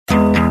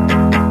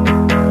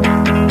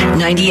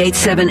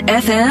98.7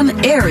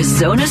 FM,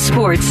 Arizona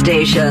Sports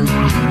Station.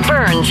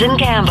 Burns and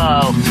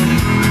Gambo.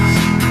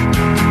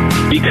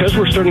 Because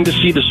we're starting to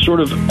see this sort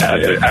of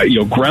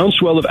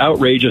groundswell of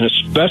outrage, and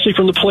especially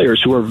from the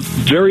players who are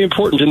very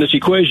important in this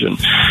equation,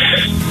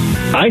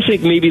 I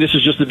think maybe this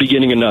is just the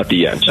beginning and not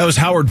the end. That was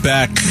Howard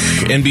Beck,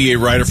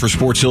 NBA writer for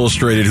Sports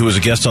Illustrated, who was a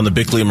guest on the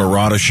Bickley and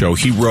Murata show.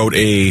 He wrote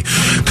a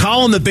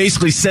column that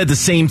basically said the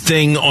same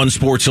thing on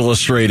Sports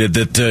Illustrated,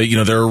 that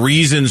there are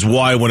reasons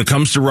why, when it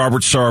comes to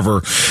Robert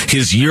Sarver,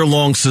 his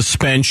year-long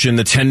suspension,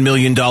 the $10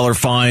 million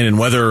fine, and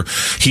whether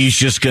he's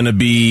just going to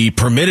be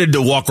permitted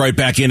to walk right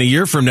back in a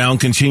year from now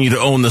and continue to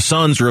own the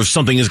Suns, or if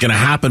something is going to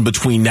happen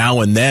between now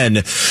and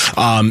then.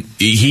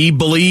 He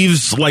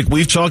believes, like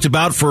we've talked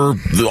about for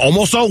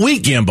almost all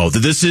week, Gambo, that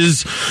this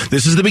is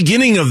the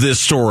beginning of this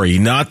story,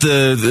 not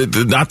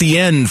the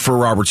end for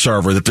Robert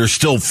Sarver, that there's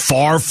still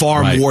far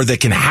more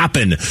that can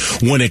happen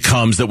when it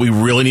comes, that we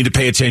really need to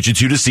pay attention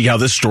to see how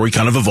this story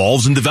kind of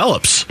evolves and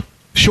develops.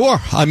 Sure.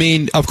 I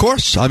mean, of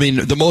course. I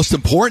mean, the most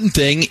important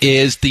thing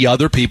is the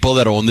other people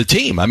that own the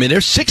team. I mean,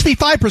 there's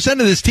 65% of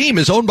this team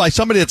is owned by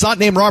somebody that's not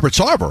named Robert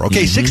Sarver.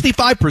 Okay,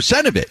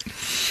 65% of it.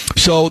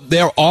 So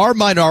there are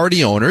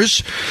minority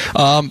owners.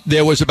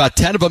 There was about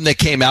 10 of them that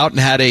came out and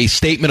had a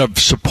statement of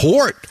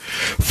support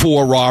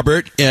for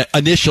Robert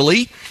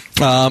initially.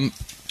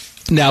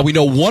 Now, we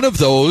know one of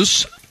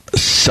those,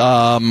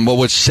 what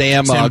was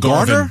Sam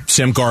Garvin?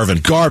 Sam Garvin.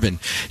 Garvin.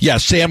 Yeah,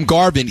 Sam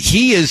Garvin.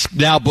 He is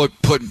now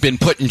been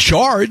put in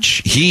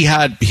charge. He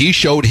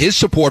showed his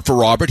support for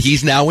Robert.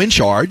 He's now in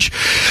charge.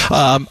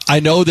 I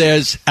know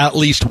there's at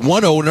least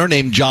one owner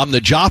named John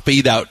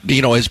Najafi that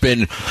has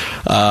been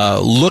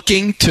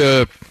looking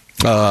to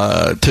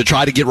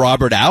try to get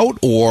Robert out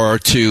or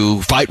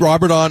to fight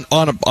Robert on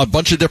a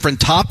bunch of different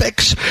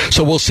topics.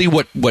 So we'll see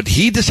what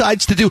he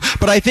decides to do.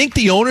 But I think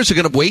the owners are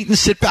going to wait and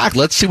sit back.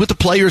 Let's see what the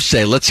players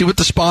say. Let's see what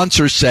the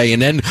sponsors say.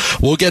 And then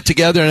we'll get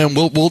together and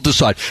then we'll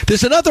decide.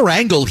 There's another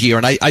angle here,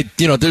 and I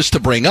there's to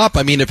bring up.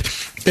 I mean,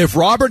 if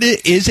Robert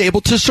is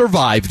able to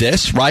survive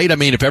this, right? I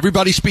mean, if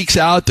everybody speaks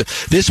out,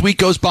 this week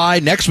goes by,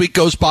 next week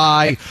goes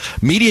by,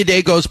 media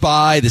day goes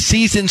by, the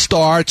season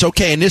starts,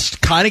 okay, and this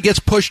kind of gets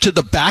pushed to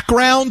the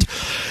background,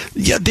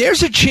 yeah,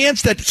 there's a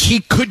chance that he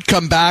could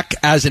come back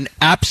as an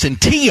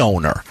absentee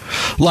owner,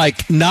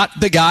 like not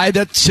the guy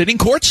that's sitting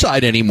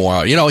courtside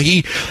anymore.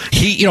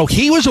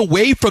 He was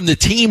away from the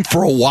team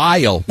for a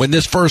while when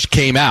this first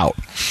came out.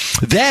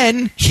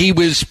 Then he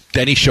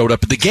showed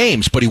up at the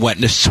games, but he went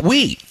in a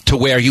suite to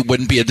where he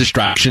wouldn't be a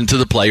distraction to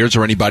the players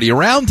or anybody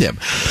around him.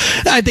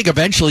 And I think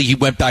eventually he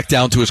went back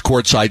down to his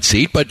courtside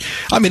seat, but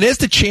I mean, there's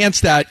the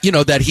chance that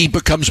that he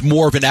becomes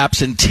more of an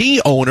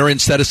absentee owner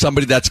instead of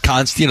somebody that's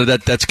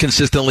that's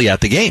consistently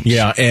at the game.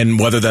 Yeah, and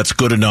whether that's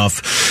good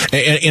enough,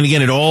 and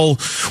again,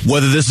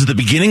 whether this is the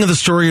beginning of the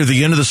story or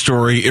the end of the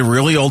story, it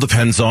really all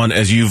depends on,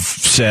 as you've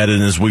said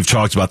and as we've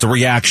talked about, the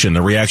reaction.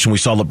 We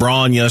saw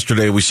LeBron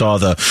yesterday. We saw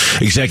the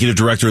executive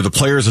director of the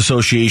Players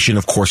Association,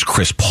 of course,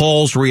 Chris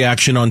Paul's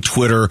reaction on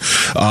Twitter.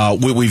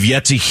 We've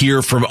yet to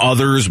hear from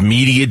others.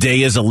 Media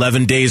day is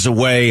 11 days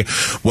away.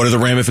 What are the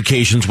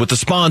ramifications with the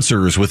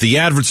sponsors, with the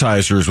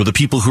advertisers, with the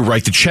people who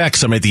write the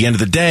checks? I mean, at the end of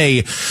the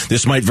day,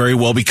 this might very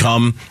well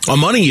become a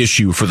money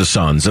issue for the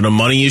Suns and a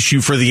money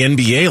issue for the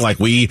NBA, like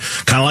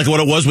what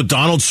it was with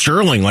Donald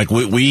Sterling. Like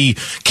we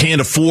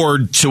can't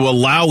afford to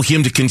allow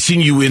him to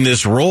continue in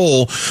this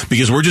role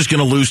because we're just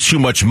going to lose too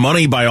much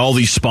money by all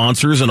these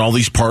sponsors and all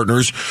these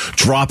partners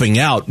dropping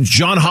out.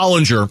 John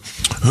Hollinger,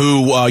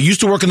 who used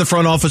to work in the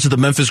front office of the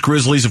Memphis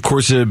Grizzlies, of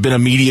course, had been a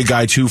media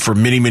guy too for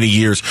many, many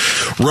years,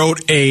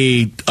 wrote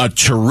a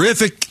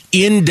terrific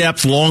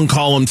in-depth long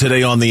column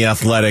today on The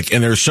Athletic,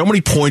 and there's so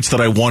many points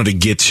that I wanted to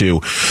get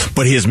to,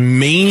 but his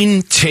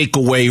main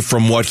takeaway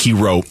from what he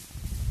wrote,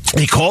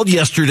 he called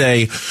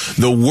yesterday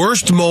the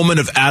worst moment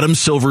of Adam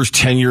Silver's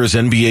tenure as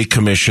NBA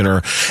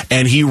commissioner,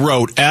 and he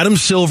wrote, Adam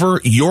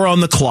Silver, you're on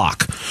the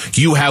clock.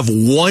 You have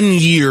 1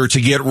 year to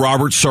get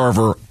Robert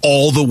Sarver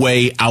all the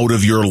way out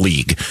of your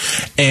league.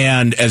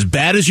 And as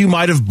bad as you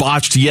might have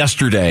botched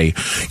yesterday,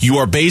 you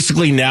are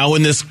basically now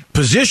in this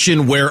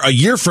position where a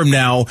year from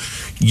now,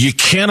 you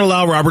can't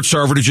allow Robert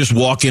Sarver to just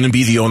walk in and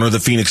be the owner of the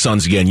Phoenix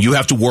Suns again. You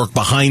have to work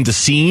behind the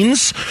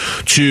scenes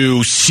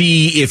to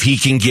see if he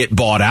can get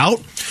bought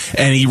out.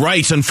 And he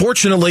writes,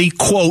 unfortunately,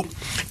 quote,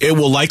 it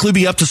will likely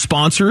be up to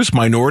sponsors,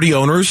 minority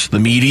owners, the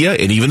media,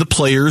 and even the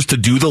players to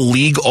do the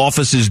league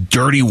office's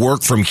dirty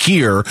work from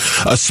here,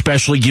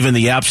 especially given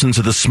the absence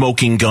of the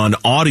smoking gun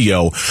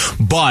audio.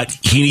 But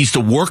he needs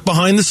to work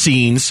behind the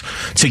scenes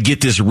to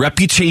get this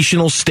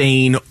reputational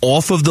stain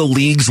off of the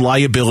league's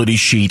liability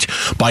sheet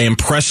by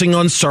impressing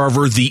on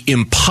Sarver the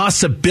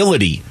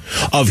impossibility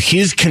of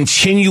his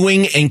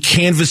continuing and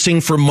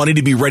canvassing for money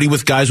to be ready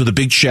with guys with a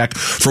big check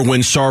for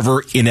when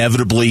Sarver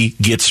inevitably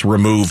gets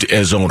removed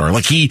as owner.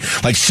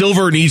 Like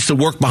Silver needs to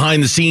work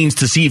behind the scenes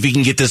to see if he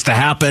can get this to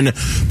happen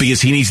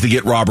because he needs to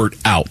get Robert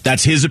out.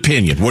 That's his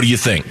opinion. What do you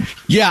think?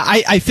 Yeah,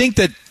 I think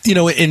that,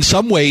 in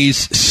some ways,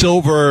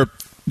 Silver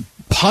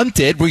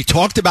punted. We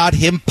talked about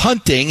him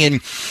punting,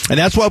 and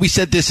that's why we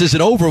said this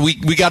isn't over.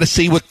 We got to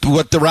see what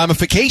the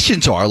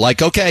ramifications are.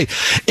 Like, okay,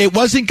 it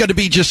wasn't going to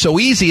be just so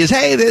easy as,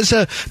 hey,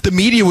 the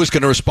media was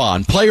going to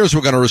respond, players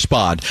were going to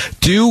respond.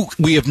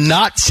 We have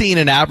not seen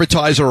an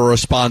advertiser or a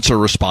sponsor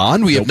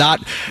respond. We have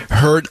not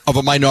heard of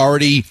a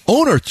minority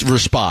owner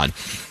respond.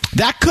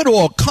 That could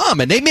all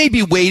come, and they may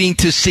be waiting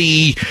to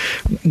see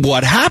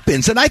what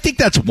happens. And I think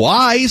that's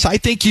wise. I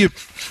think you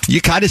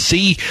kind of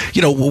see,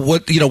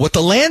 what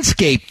the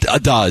landscape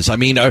does. I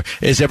mean,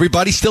 is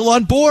everybody still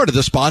on board? Are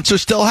the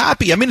sponsors still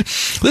happy? I mean,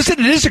 listen,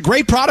 it is a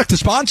great product to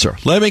sponsor.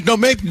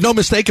 Make no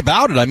mistake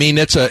about it. I mean,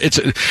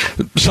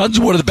 Suns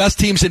are one of the best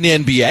teams in the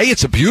NBA.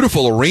 It's a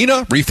beautiful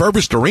arena,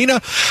 refurbished arena.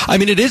 I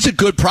mean, it is a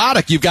good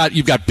product. You've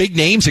got big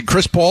names in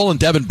Chris Paul and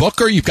Devin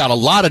Booker. You've got a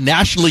lot of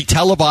nationally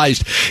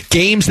televised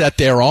games that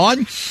they're on.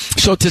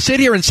 So to sit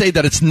here and say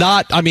that it's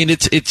not, I mean,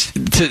 it's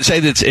to say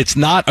that it's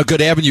not a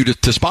good avenue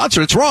to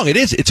sponsor. It's wrong. It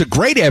is. It's a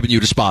great avenue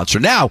to sponsor.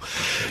 Now,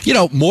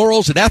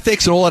 morals and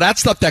ethics and all of that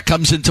stuff that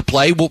comes into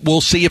play. We'll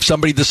see if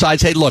somebody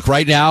decides, hey, look,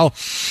 right now,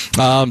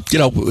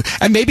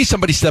 and maybe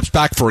somebody steps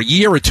back for a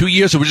year or 2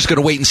 years, and we're just going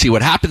to wait and see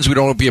what happens. We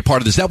don't want to be a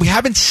part of this. Now, we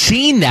haven't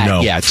seen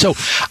that yet. So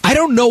I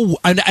don't know.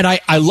 And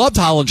I loved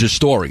Hollinger's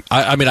story.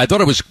 I mean, I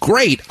thought it was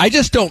great. I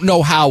just don't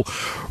know how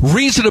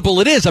reasonable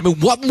it is. I mean,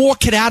 what more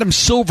can Adam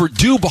Silver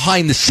do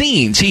behind the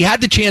scenes? He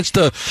had the chance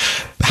to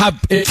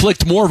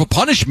inflict more of a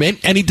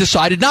punishment, and he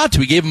decided not to.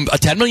 He gave him a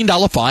 $10 million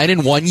fine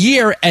in 1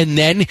 year, and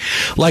then,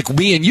 like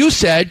me and you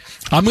said,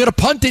 I'm going to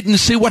punt it and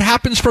see what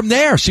happens from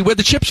there, see where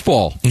the chips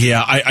fall.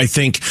 Yeah, I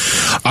think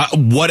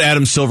what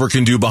Adam Silver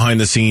can do behind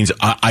the scenes,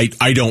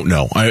 I don't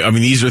know. I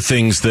mean, these are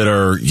things that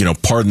are,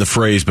 pardon the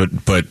phrase, but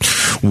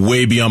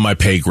way beyond my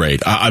pay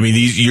grade. I mean,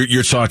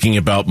 you're talking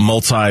about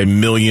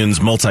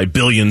multi-millions,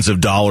 multi-billions of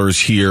dollars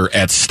here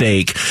at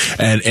stake,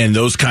 and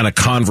those kind of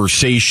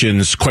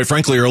conversations, quite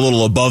frankly, are a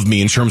little above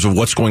me in terms of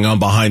what's going on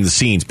behind the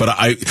scenes. But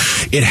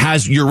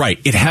you're right,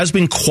 it has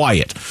been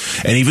quiet.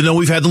 And even though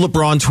we've had the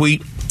LeBron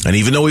tweet, and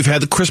even though we've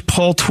had the Chris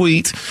Paul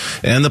tweet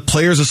and the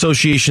Players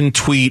Association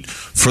tweet,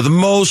 for the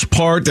most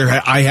part,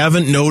 I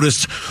haven't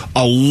noticed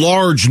a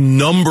large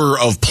number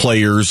of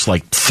players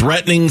like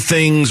threatening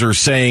things or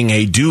saying,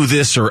 hey, do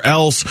this or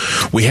else.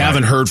 We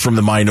haven't heard from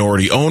the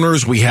minority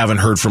owners. We haven't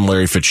heard from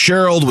Larry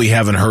Fitzgerald. We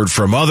haven't heard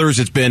from others.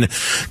 It's been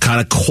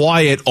kind of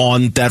quiet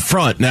on that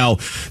front. Now,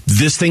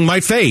 this thing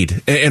might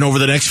fade. And over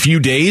the next few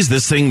days,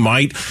 this thing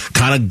might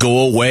kind of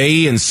go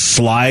away and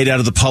slide out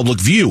of the public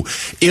view.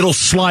 It'll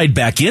slide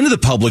back into the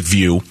public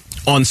view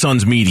on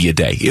Suns Media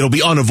Day. It'll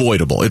be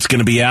unavoidable. It's going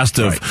to be asked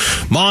of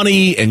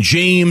Monty and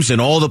James and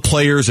all the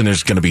players, and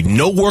there's going to be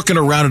no working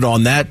around it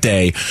on that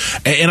day.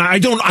 And I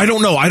don't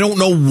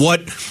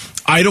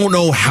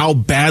know how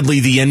badly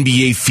the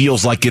NBA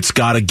feels like it's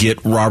got to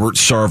get Robert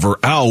Sarver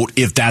out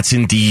if that's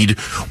indeed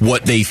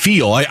what they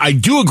feel. I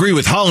do agree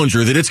with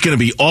Hollinger that it's going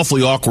to be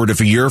awfully awkward if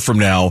a year from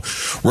now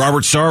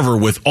Robert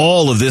Sarver, with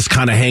all of this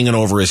kind of hanging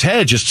over his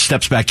head, just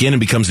steps back in and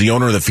becomes the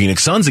owner of the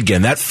Phoenix Suns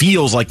again. That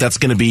feels like that's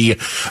going to be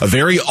a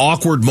very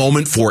awkward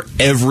moment for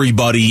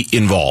everybody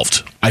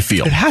involved. I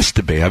feel it has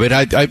to be. I mean,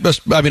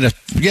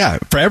 yeah,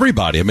 for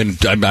everybody. I mean,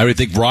 I would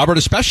think Robert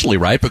especially,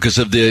 right, because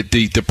of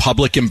the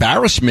public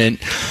embarrassment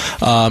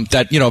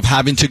of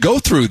having to go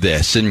through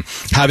this and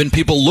having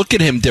people look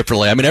at him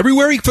differently. I mean,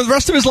 everywhere for the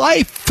rest of his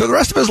life.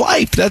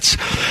 That's,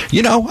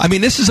 I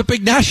mean, this is a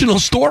big national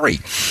story.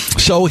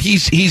 So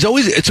he's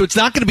always. So it's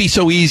not going to be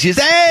so easy as,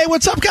 hey,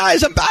 what's up,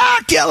 guys? I'm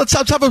back. Yeah, let's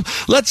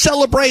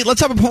celebrate.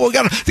 We're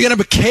gonna have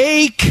a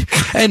cake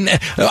and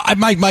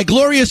my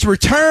glorious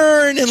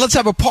return, and let's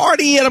have a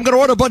party. And I'm going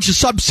to order a bunch of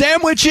sub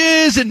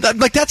sandwiches, and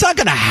that's not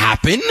going to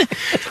happen.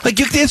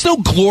 There's no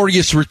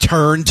glorious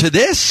return to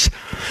this,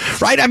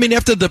 right? I mean,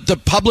 after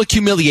the public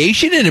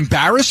humiliation and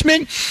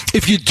embarrassment,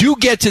 if you do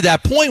get to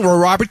that point where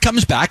Robert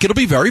comes back, it'll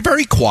be very,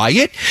 very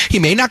quiet. He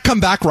may not come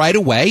back right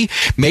away.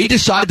 May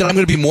decide that I'm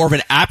going to be more of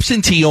an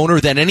absentee owner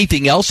than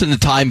anything else in the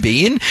time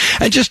being,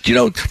 and just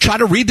try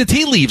to read the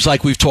tea leaves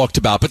like we've talked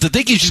about. But to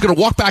think he's just going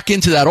to walk back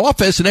into that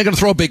office and they're going to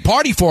throw a big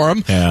party for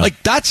him,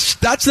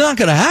 that's not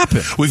going to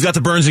happen. We've got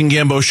the Burns and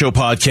Gambo Show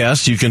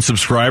podcast. You can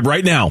subscribe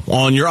right now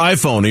on your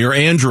iPhone or your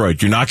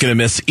Android. You're not going to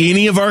miss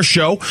any of our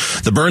show.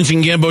 The Burns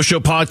and Gambo Show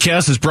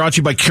podcast is brought to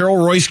you by Carol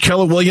Royce,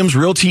 Keller Williams,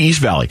 Realty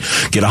East Valley.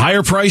 Get a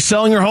higher price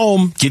selling your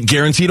home. Get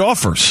guaranteed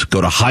offers.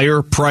 Go to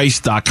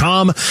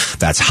higherprice.com.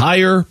 That's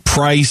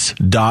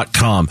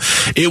higherprice.com.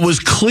 It was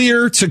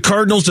clear to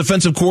Cardinals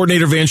defensive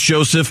coordinator Vance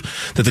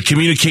Joseph that the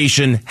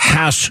communication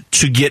has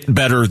to get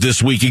better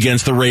this week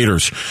against the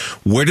Raiders.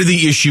 Where did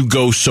the issue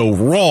go so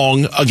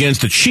wrong against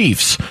the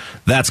Chiefs?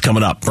 That's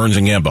coming up. Burns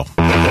and Gambo.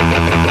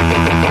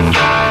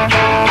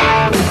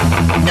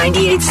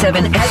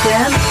 98.7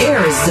 FM,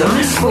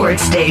 Arizona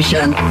Sports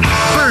Station.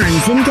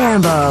 Burns and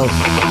Gambo.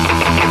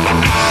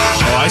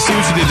 Oh, I see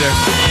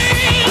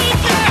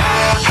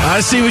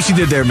what you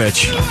did there,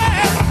 Mitch.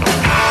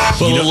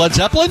 Little Led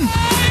Zeppelin?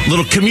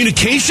 Little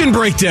communication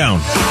breakdown.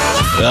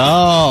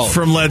 Oh.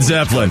 From Led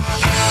Zeppelin.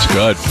 It's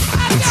good.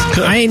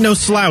 I ain't no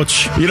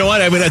slouch. You know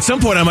what? I mean, at some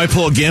point I might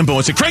pull a Gambo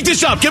and say, crank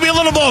this up. Give me a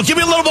little ball. Give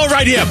me a little ball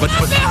right here. But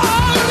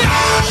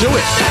do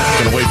it.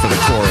 I'm going to wait for the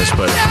chorus,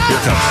 but here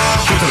it comes.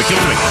 Give it to me. Give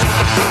it to me.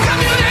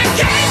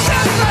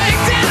 Communication's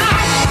breakdown.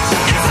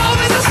 It's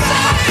always the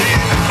same.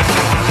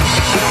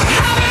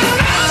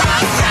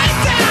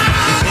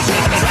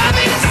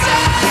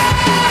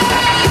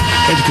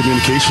 The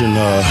communication,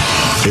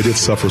 it did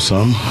suffer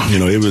some. You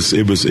know, it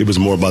was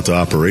more about the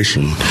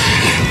operation.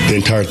 The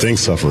entire thing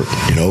suffered.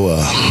 You know,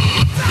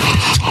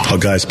 our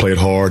guys played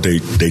hard.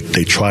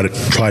 They tried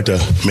to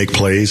make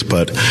plays,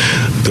 but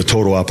the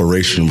total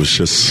operation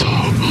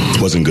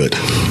wasn't good.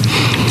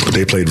 But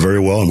they played very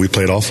well, and we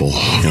played awful.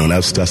 You know, and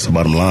that's the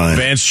bottom line.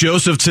 Vance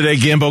Joseph today,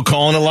 Gambo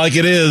calling it like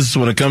it is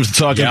when it comes to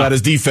talking about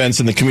his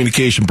defense and the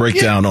communication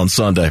breakdown on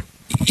Sunday.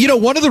 You know,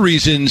 one of the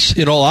reasons,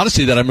 in all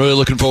honesty, that I'm really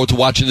looking forward to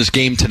watching this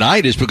game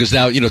tonight is because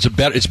now, you know,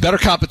 it's better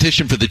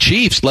competition for the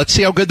Chiefs. Let's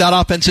see how good that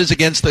offense is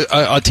against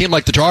a team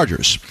like the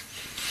Chargers.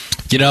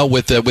 You know,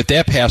 with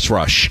their pass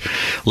rush.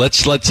 I don't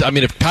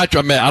think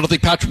Patrick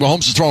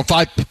Mahomes is throwing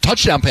 5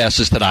 touchdown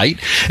passes tonight.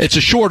 It's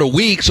a shorter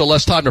week, so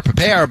less time to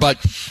prepare. But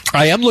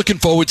I am looking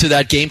forward to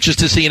that game just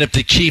to seeing if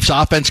the Chiefs'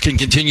 offense can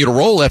continue to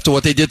roll after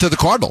what they did to the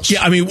Cardinals.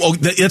 Yeah, I mean,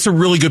 that's a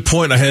really good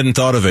point. I hadn't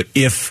thought of it.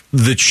 If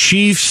the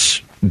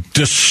Chiefs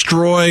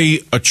destroy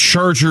a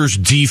Chargers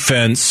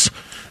defense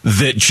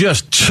that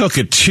just took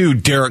it to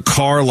Derek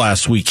Carr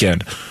last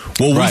weekend,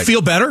 will we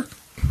feel better?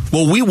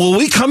 Will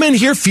we come in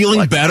here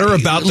feeling better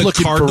about the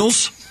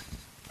Cardinals?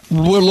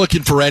 We're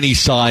looking for any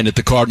sign that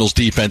the Cardinals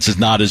defense is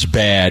not as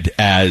bad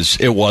as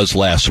it was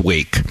last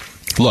week.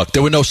 Look,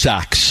 there were no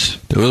sacks.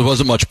 There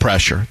wasn't much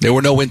pressure. There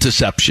were no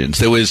interceptions.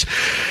 There was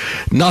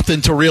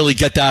nothing to really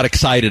get that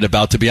excited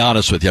about, to be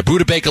honest with you.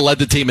 Budda Baker led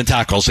the team in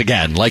tackles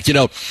again. Like, you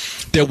know,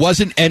 there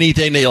wasn't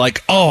anything that you're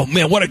like, oh,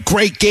 man, what a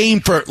great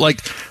game for,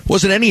 like,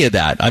 wasn't any of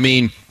that. I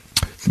mean,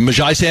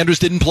 Majai Sanders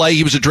didn't play.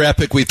 He was a draft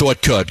pick we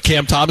thought could.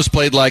 Cameron Thomas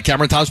played like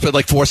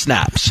 4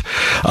 snaps.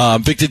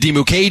 Victor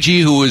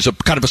Dimukeji, who is a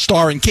kind of a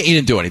star, and he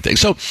didn't do anything.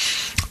 So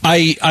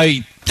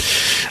I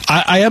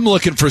am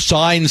looking for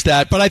signs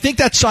but I think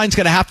that sign's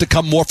going to have to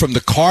come more from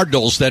the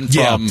Cardinals than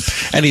from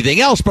anything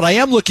else. But I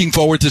am looking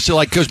forward to see,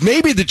 because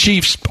maybe the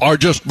Chiefs are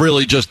just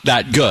really just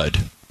that good.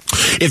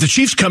 If the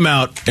Chiefs come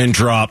out and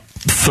drop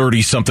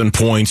 30-something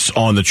points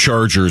on the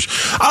Chargers,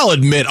 I'll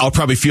admit I'll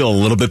probably feel a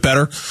little bit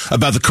better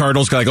about the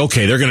Cardinals. Like,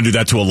 okay, they're going to do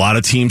that to a lot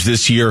of teams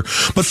this year.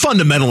 But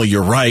fundamentally,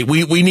 you're right.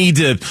 We need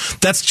to –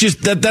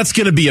 that's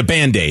going to be a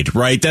Band-Aid,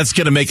 right? That's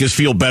going to make us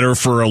feel better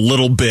for a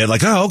little bit.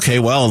 Like, oh, okay,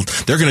 well,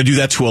 they're going to do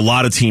that to a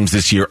lot of teams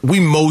this year. We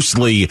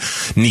mostly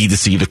need to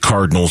see the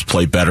Cardinals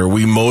play better.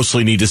 We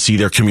mostly need to see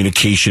their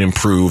communication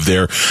improve.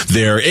 And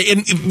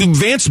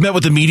Vance met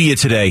with the media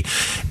today.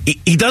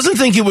 He doesn't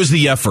think it was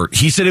the effort.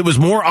 He said it was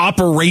more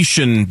operation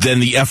than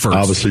the effort.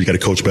 Obviously, you got to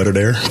coach better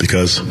there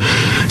because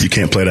you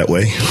can't play that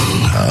way.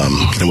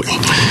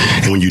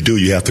 And when you do,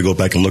 you have to go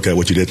back and look at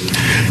what you did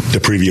the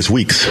previous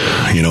weeks.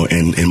 You know,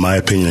 and in my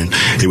opinion,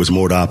 it was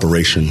more the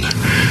operation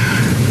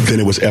than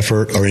it was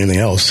effort or anything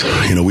else.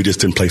 You know, we just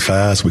didn't play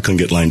fast. We couldn't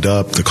get lined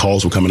up. The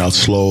calls were coming out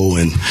slow,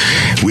 and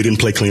we didn't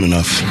play clean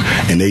enough.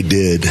 And they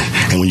did.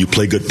 And when you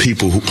play good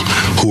people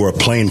who are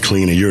playing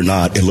clean and you're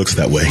not, it looks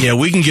that way. Yeah,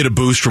 we can get a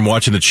boost from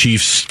watching the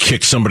Chiefs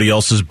kick somebody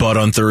else's butt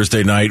on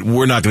Thursday night.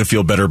 We're not going to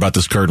feel better about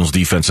this Cardinals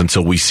defense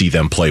until we see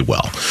them play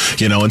well.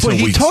 You know, until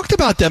he talked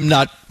about them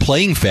not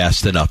playing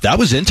fast enough. That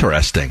was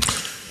interesting.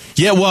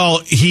 Yeah,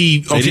 well,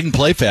 they didn't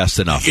play fast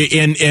enough.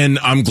 And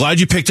I'm glad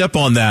you picked up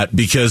on that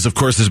because, of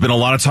course, there's been a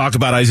lot of talk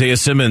about Isaiah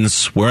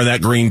Simmons wearing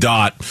that green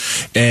dot.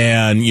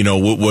 And, you know,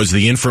 was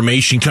the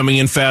information coming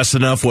in fast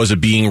enough? Was it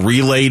being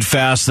relayed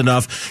fast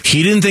enough?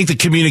 He didn't think the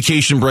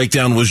communication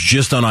breakdown was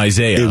just on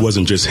Isaiah. It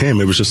wasn't just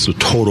him. It was just a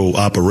total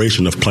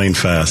operation of playing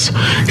fast.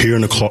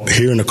 Hearing the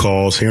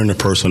calls, hearing the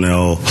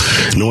personnel,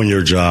 knowing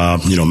your job,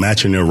 you know,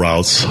 matching their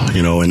routes,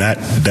 you know, and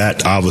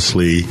that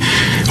obviously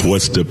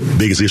was the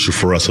biggest issue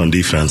for us on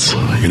defense.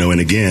 You know,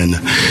 and again,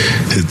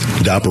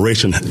 the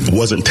operation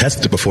wasn't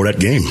tested before that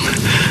game.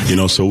 You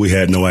know, so we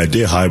had no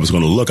idea how it was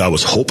going to look. I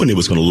was hoping it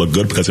was going to look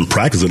good because in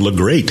practice it looked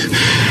great,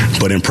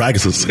 but in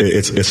practice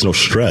it's no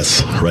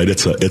stress, right?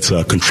 It's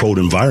a controlled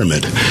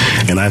environment,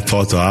 and I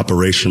thought the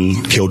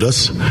operation killed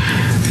us.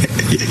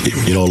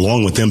 You know,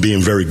 along with them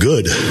being very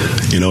good.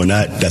 You know, and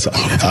that's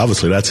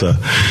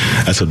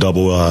a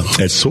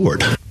double-edged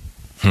sword.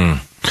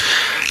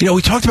 You know,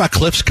 we talked about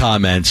Cliff's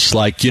comments,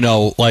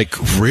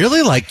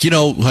 really?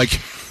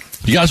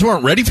 You guys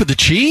weren't ready for the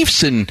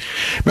Chiefs? And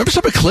remember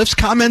some of Cliff's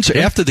comments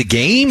after the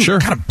game? Sure.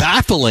 Kind of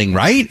baffling,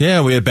 right?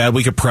 Yeah, we had a bad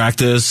week of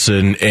practice,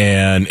 and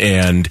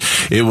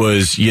it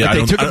was,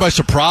 they took it by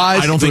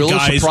surprise. I don't think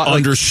guys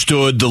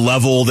understood the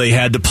level they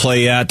had to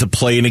play at to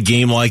play in a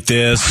game like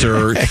this,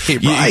 or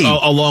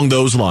along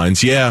those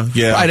lines. Yeah.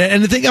 Right,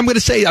 and the thing I'm going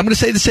to say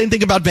the same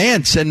thing about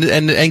Vance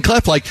and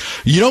Cliff. Like,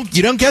 you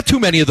don't get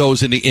too many of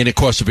those in the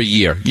course of a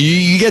year.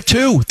 You get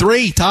 2,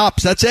 3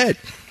 tops. That's it.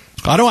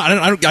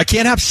 I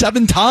can't have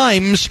 7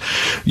 times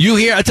you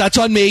hear that's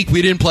on me.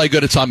 We didn't play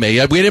good. It's on me.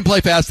 We didn't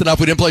play fast enough.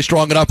 We didn't play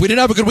strong enough. We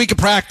didn't have a good week of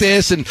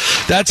practice, and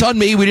that's on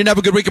me. We didn't have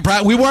a good week of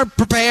practice. We weren't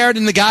prepared,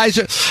 and the guys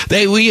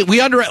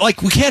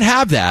we can't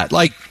have that.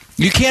 Like,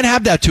 you can't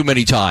have that too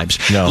many times.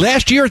 No.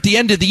 Last year, at the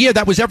end of the year,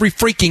 that was every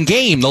freaking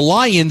game. The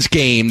Lions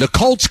game, the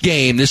Colts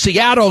game, the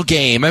Seattle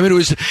game. I mean, it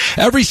was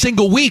every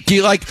single week.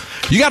 You got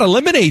to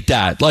eliminate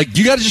that. Like,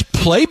 you got to just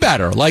play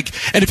better. Like,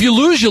 and if you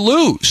lose, you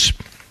lose.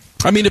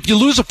 I mean, if you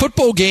lose a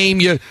football game,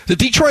 the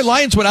Detroit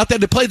Lions went out there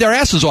to play their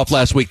asses off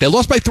last week. They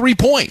lost by 3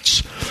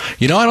 points.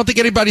 I don't think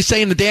anybody's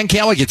saying to Dan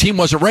Campbell, your team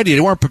wasn't ready. They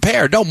weren't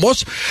prepared. No,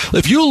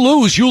 if you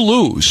lose, you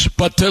lose.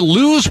 But to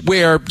lose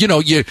where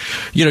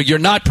you're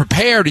not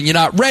prepared and you're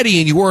not ready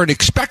and you weren't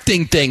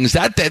expecting things,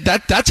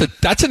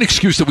 that's an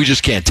excuse that we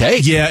just can't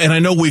take. Yeah, and I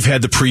know we've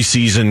had the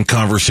preseason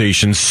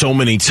conversation so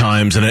many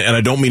times, and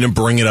I don't mean to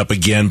bring it up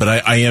again, but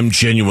I am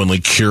genuinely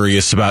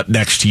curious about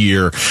next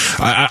year.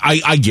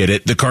 I get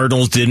it. The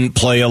Cardinals didn't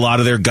play a lot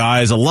of their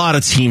guys. A lot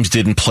of teams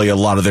didn't play a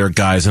lot of their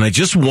guys. And I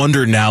just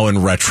wonder now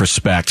in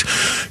retrospect,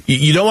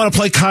 you don't want to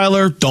play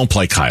Kyler? Don't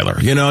play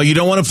Kyler. You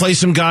don't want to play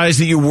some guys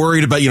that you're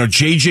worried about.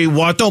 J.J.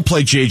 Watt, don't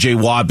play J.J.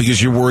 Watt because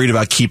you're worried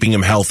about keeping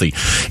him healthy.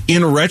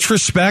 In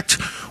retrospect,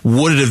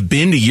 would it have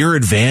been to your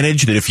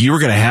advantage that if you were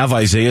going to have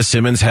Isaiah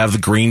Simmons have the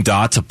green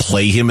dot to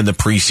play him in the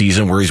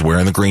preseason where he's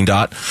wearing the green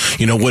dot?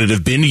 Would it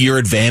have been to your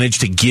advantage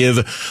to give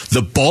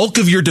the bulk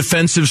of your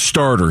defensive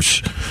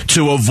starters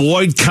to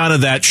avoid kind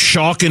of that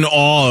shock and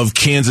awe of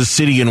Kansas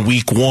City in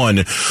week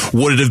 1?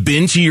 Would it have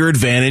been to your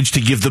advantage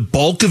to give the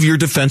bulk of your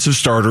defensive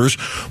starters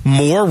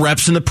more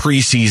reps in the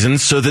preseason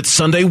so that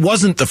Sunday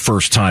wasn't the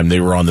first time they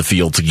were on the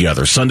field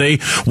together? Sunday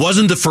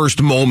wasn't the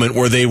first moment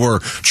where they were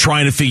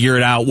trying to figure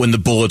it out when the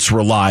bullets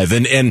were live.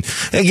 And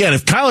again,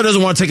 if Kyler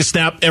doesn't want to take a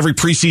snap every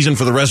preseason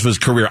for the rest of his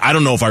career, I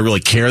don't know if I really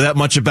care that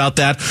much about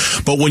that.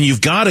 But when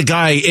you've got a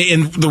guy,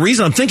 and the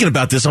reason I'm thinking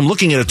about this, I'm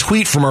looking at a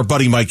tweet from our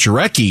buddy Mike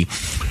Jurecki,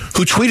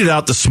 who tweeted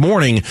out this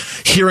morning,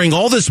 hearing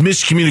all this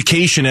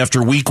miscommunication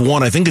after week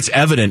 1, I think it's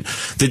evident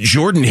that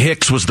Jordan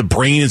Hicks was the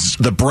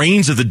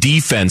brains of the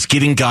defense,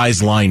 getting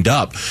guys lined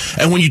up.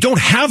 And when you don't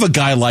have a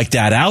guy like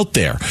that out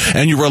there,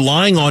 and you're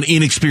relying on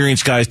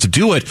inexperienced guys to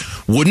do it,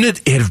 wouldn't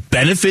it have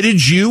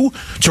benefited you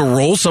to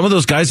roll some of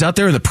those guys out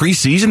there in the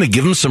preseason to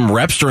give them some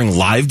reps during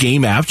live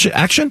game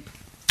action?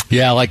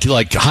 Yeah, like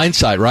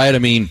hindsight, right? I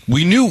mean,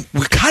 we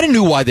kind of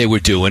knew why they were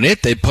doing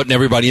it. They're putting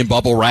everybody in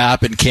bubble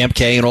wrap and Camp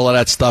K and all of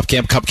that stuff.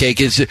 Camp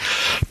Cupcake is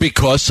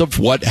because of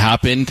what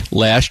happened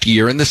last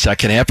year in the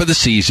second half of the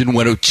season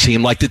when it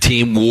seemed like the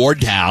team wore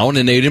down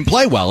and they didn't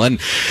play well.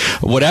 And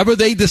whatever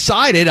they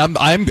decided,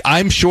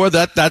 I'm sure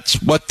that's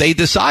what they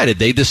decided.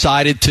 They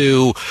decided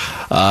to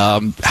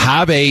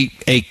have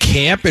a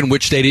camp in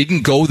which they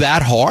didn't go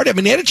that hard. I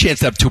mean, they had a chance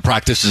to have 2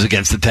 practices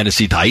against the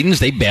Tennessee Titans.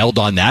 They bailed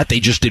on that. They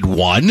just did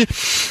 1.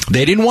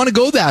 They didn't want to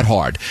go that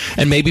hard.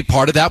 And maybe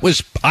part of that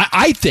was,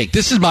 I think,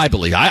 this is my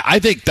belief, I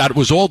think that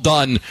was all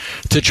done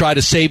to try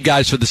to save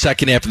guys for the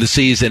second half of the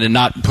season and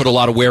not put a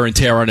lot of wear and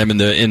tear on them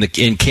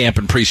in camp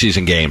and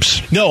preseason games.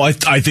 No, I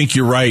think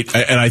you're right.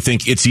 And I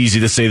think it's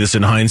easy to say this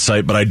in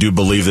hindsight, but I do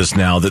believe this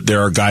now, that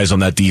there are guys on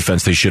that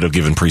defense they should have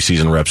given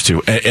prereseason reps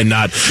to and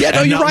not. Yeah,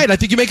 no, you're right. I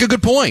think you make a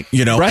good point.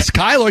 Rest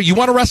Kyler. You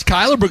want to rest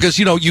Kyler because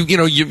you're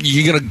gonna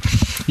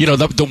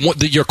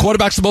your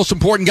quarterback's the most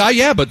important guy.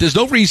 Yeah, but there's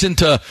no reason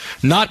to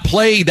not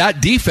play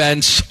that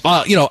defense,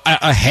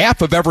 a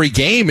half of every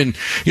game and,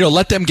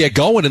 let them get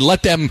going and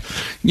let them,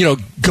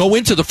 go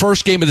into the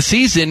first game of the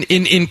season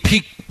in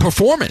peak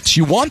performance.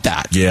 You want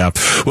that. Yeah.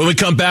 When we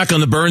come back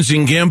on the Burns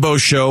and Gambo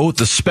show,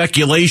 the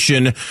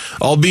speculation,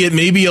 albeit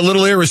maybe a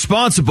little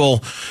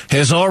irresponsible,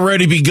 has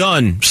already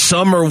begun.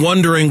 Some are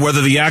wondering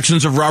whether the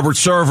actions of Robert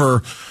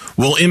Sarver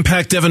will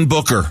impact Devin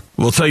Booker.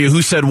 We'll tell you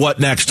who said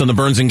what next on the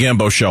Burns and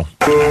Gambo show.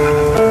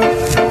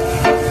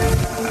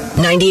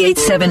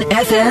 98.7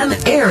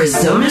 FM,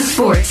 Arizona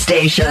Sports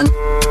Station.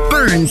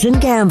 Burns and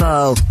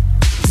Gambo.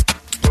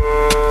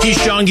 He's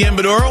Sean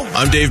Gambadoro.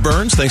 I'm Dave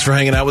Burns. Thanks for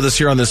hanging out with us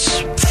here on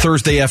this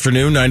Thursday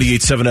afternoon,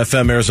 98.7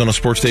 FM, Arizona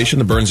Sports Station,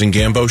 the Burns and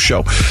Gambo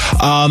show.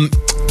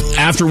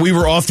 After we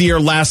were off the air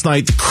last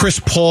night, the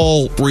Chris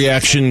Paul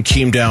reaction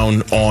came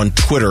down on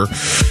Twitter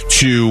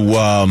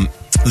to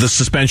the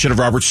suspension of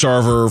Robert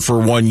Sarver for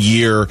 1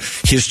 year.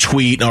 His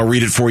tweet, and I'll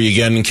read it for you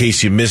again in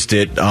case you missed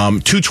it. 2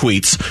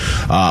 tweets.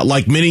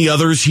 Like many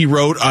others, he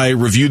wrote, I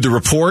reviewed the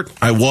report.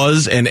 I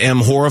was and am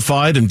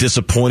horrified and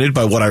disappointed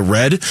by what I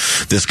read.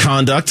 This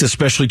conduct,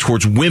 especially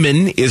towards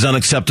women, is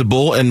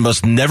unacceptable and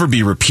must never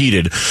be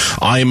repeated.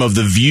 I am of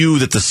the view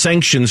that the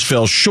sanctions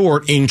fell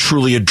short in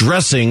truly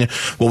addressing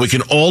what we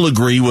can all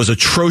agree was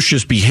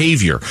atrocious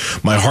behavior.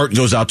 My heart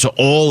goes out to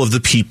all of the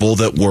people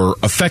that were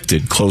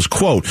affected. Close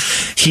quote.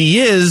 He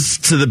is,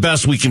 to the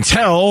best we can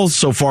tell,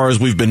 so far as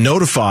we've been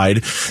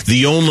notified,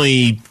 the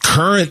only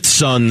current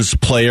Suns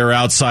player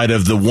outside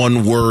of the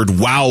one-word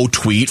wow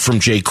tweet from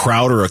Jay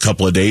Crowder a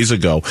couple of days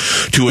ago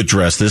to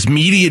address this.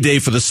 Media day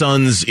for the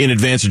Suns in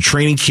advance of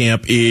training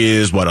camp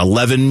is,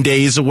 11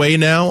 days away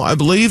now, I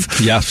believe?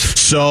 Yes.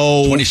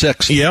 So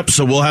 26. Yep,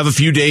 so we'll have a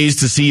few days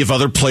to see if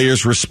other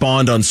players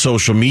respond on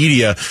social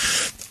media.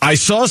 I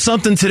saw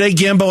something today,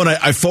 Gambo, and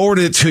I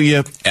forwarded it to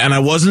you, and I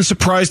wasn't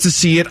surprised to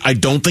see it. I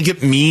don't think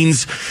it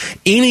means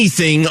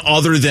anything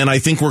other than I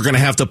think we're going to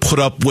have to put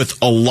up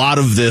with a lot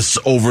of this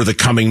over the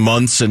coming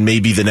months and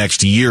maybe the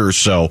next year or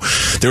so.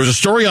 There was a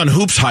story on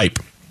Hoops Hype.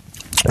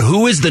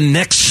 Who is the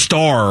next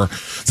star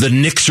the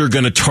Knicks are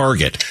going to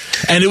target?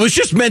 And it was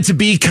just meant to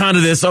be kind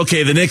of this,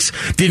 okay, the Knicks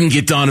didn't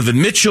get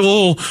Donovan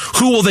Mitchell.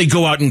 Who will they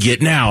go out and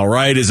get now,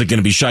 right? Is it going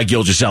to be Shai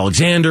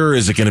Gilgeous-Alexander?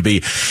 Is it going to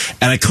be...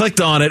 And I clicked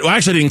on it. Well,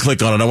 actually, I didn't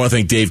click on it. I want to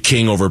thank Dave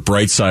King over at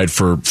Brightside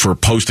for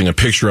posting a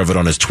picture of it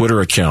on his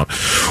Twitter account.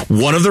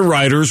 One of the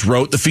writers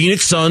wrote, the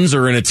Phoenix Suns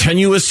are in a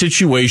tenuous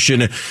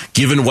situation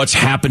given what's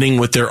happening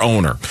with their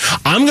owner.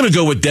 I'm going to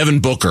go with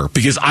Devin Booker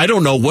because I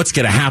don't know what's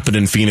going to happen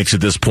in Phoenix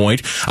at this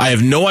point. I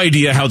have no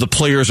idea how the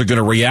players are going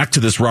to react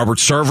to this Robert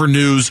Sarver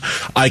news.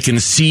 I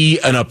can see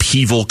an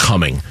upheaval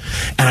coming.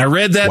 And I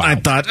read that and I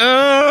thought,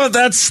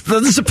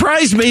 doesn't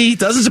surprise me.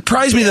 Doesn't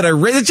surprise me that I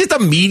read it's just a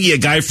media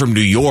guy from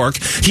New York.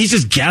 He's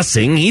just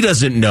guessing. He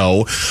doesn't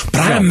know. But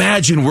I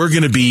imagine we're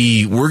going to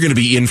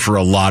be in for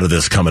a lot of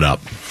this coming up.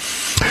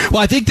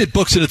 Well, I think that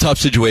Book's in a tough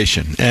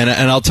situation, and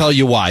I'll tell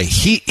you why.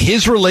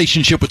 His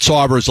relationship with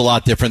Sarver is a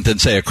lot different than,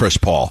 say, a Chris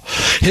Paul.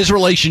 His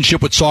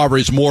relationship with Sarver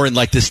is more in,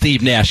 like, the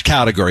Steve Nash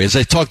category. As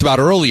I talked about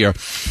earlier,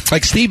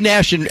 like, Steve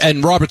Nash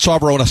and Robert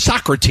Sarver own a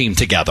soccer team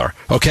together,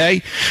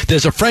 okay?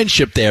 There's a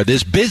friendship there.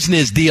 There's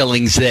business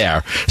dealings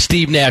there,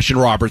 Steve Nash and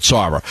Robert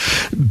Sarver.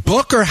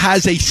 Booker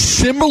has a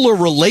similar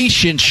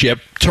relationship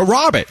to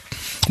Robert.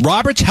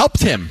 Robert's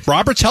helped him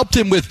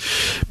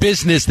with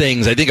business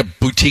things. I think a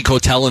boutique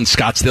hotel in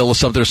Scottsdale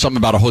or something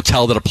about a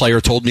hotel that a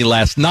player told me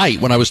last night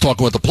when I was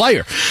talking with a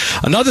player.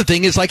 Another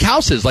thing is like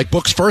houses, like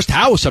Book's first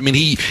house. I mean,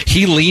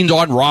 he leaned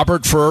on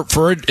Robert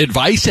for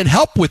advice and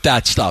help with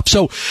that stuff.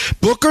 So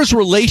Booker's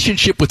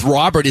relationship with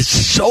Robert is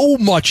so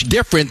much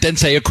different than,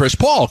 say, a Chris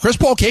Paul. Chris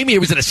Paul came here, he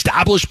was an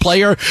established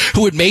player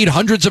who had made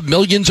hundreds of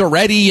millions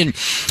already and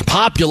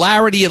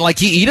popularity, and like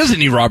he doesn't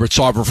need Robert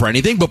Sarver for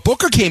anything, but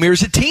Booker came here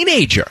as a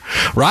teenager.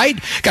 Right?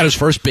 Got his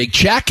first big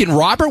check, and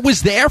Robert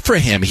was there for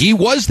him. He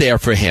was there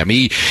for him.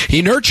 He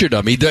nurtured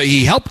him.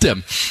 He helped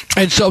him.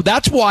 And so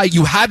that's why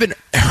you haven't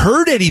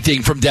heard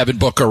anything from Devin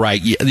Booker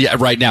right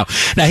now.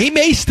 Now, he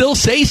may still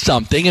say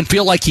something and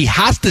feel like he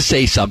has to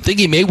say something.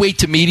 He may wait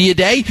to media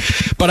day,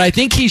 but I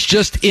think he's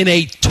just in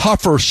a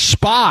tougher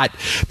spot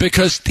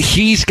because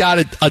he's got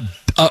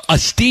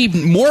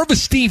more of a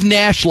Steve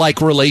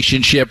Nash-like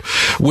relationship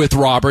with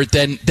Robert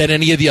than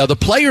any of the other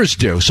players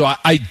do. So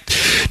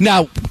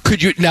now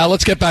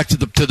let's get back to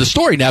the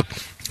story. Now,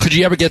 could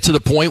you ever get to the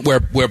point where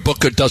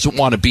Booker doesn't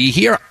want to be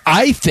here?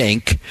 I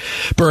think,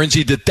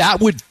 Bernsey, that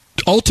would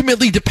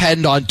ultimately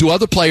depend on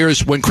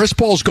when Chris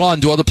Paul's gone,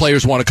 do other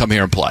players want to come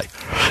here and play?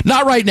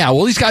 Not right now.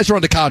 Well, these guys are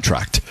under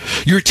contract.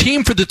 Your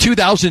team for the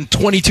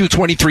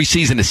 2022-23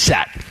 season is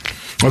set.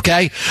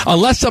 Okay?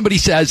 Unless somebody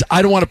says,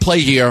 I don't want to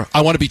play here,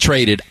 I want to be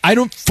traded. I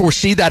don't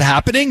foresee that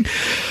happening.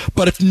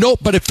 But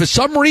if for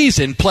some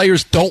reason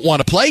players don't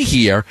want to play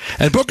here,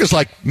 and Booker's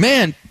like,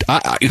 man,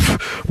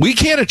 we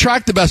can't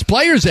attract the best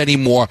players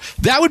anymore,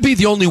 that would be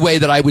the only way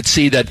that I would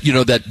see that,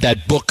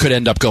 that Book could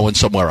end up going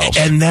somewhere else.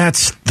 And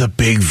that's the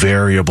big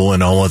variable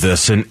in all of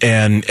this.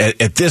 And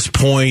at this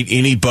point,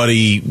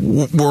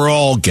 we're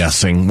all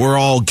guessing. We're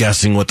all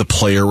guessing what the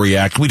player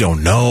react. We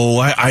don't know.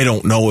 I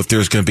don't know if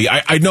there's going to be.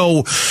 I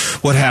know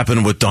what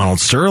happened with Donald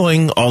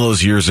Sterling all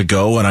those years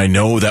ago, and I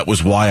know that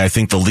was why I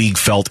think the league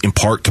felt in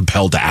part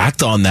compelled to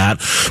act on that,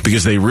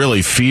 because they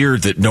really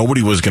feared that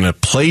nobody was going to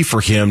play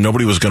for him,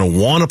 nobody was going to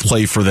want to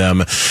play for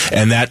them,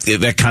 and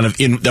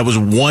that was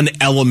one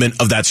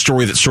element of that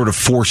story that sort of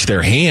forced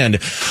their hand.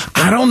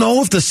 I don't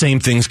know if the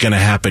same thing's going to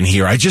happen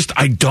here. I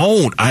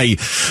don't.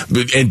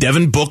 And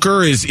Devin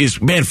Booker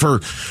is man, for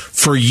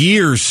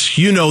years,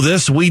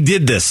 this, we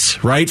did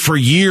this, right? For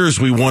years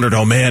we wondered,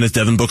 oh man, is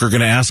Devin Booker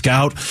going to ask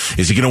out?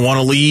 Is he going to want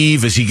to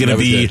leave? Is he going to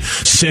be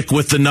sick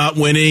with the not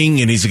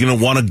winning? And he's going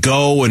to want to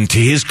go? And to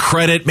his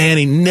credit, man,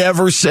 he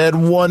never said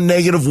one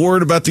negative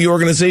word about the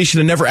organization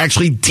and never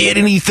actually did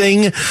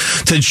anything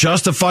to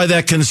justify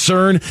that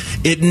concern.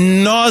 It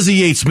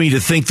nauseates me to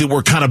think that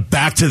we're kind of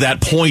back to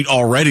that point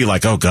already.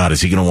 Like, oh God,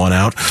 is he going to want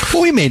out?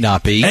 Well, he may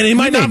not be, and he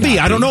might not be.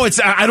 I don't know.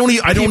 I don't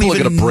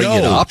even bring know.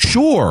 It up.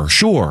 Sure.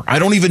 I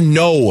don't even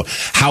know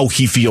how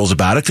he feels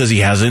about it because he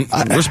hasn't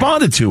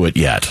responded to it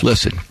yet.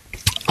 Listen,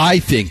 I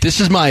think this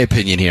is my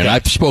opinion here, and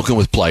I've spoken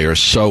with players.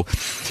 So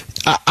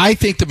I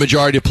think the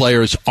majority of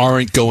players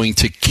aren't going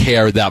to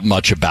care that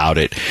much about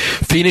it.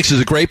 Phoenix is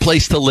a great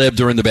place to live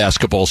during the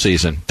basketball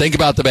season. Think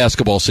about the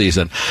basketball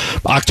season.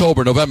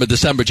 October, November,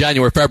 December,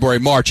 January, February,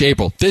 March,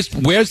 April. This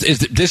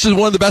is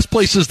one of the best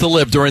places to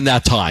live during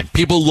that time.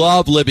 People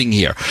love living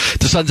here.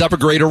 The Suns have a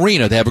great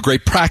arena. They have a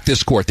great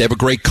practice court. They have a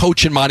great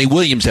coach in Monty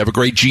Williams. They have a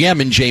great GM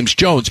in James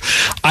Jones.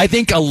 I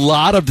think a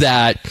lot of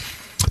that,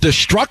 the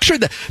structure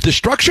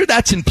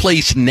that's in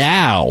place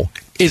now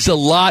is a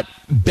lot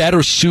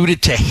better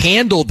suited to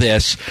handle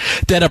this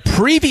than a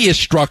previous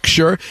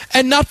structure.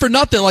 And not for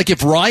nothing, like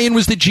if Ryan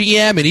was the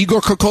GM and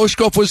Igor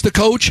Kokoshkov was the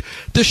coach,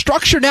 the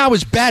structure now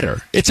is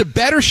better. It's a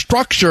better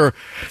structure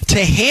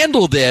to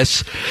handle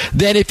this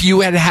than if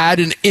you had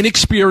an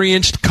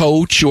inexperienced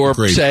coach or,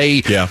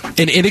 say,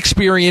 an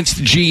inexperienced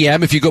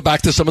GM. If you go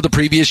back to some of the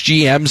previous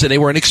GMs and they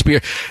were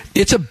inexperienced,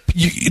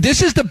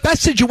 this is the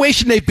best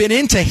situation they've been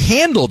in to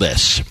handle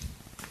this.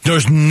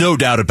 There's no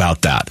doubt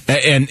about that.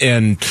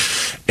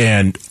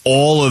 And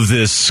all of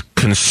this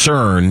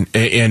concern,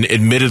 and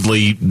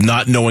admittedly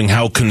not knowing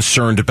how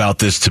concerned about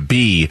this to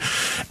be,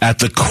 at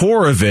the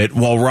core of it,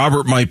 while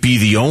Robert might be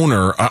the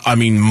owner, I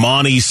mean,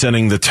 Monty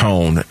setting the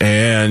tone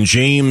and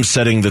James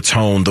setting the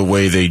tone the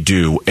way they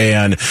do.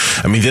 And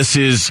I mean, this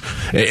is,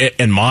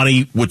 and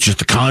Monty with just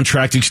the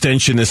contract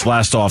extension this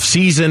last off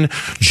season,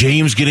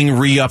 James getting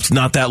re-upped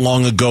not that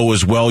long ago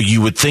as well.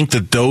 You would think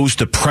that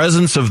the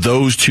presence of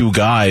those two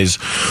guys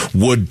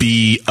would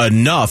be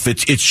enough.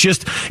 It's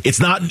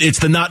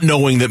the not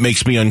knowing that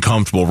makes me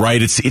uncomfortable,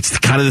 right? It's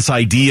kind of this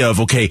idea of,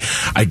 okay,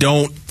 I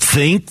don't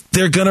think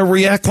they're going to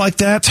react like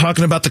that,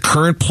 talking about the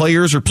current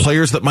players or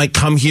players that might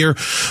come here,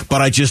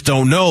 but I just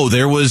don't know.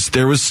 There was the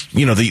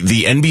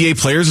NBA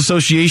Players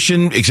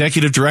Association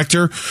executive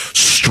director,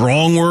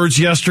 strong words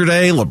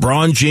yesterday.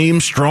 LeBron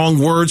James, strong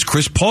words.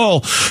 Chris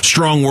Paul,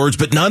 strong words,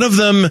 but none of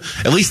them,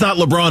 at least not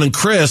LeBron and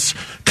Chris,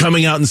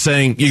 coming out and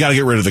saying, you got to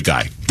get rid of the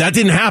guy. That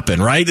didn't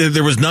happen, right?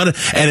 There was none. And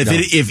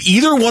if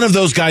either one of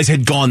those guys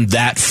had gone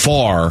that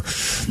far,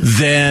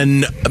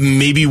 then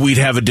maybe we'd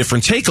have a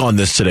different take on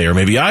this today, or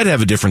maybe I'd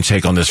have a different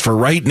take on this. For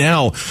right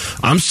now,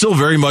 I'm still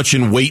very much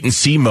in wait and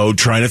see mode,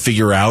 trying to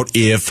figure out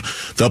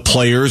if the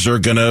players are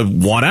going to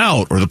want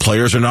out or the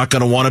players are not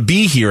going to want to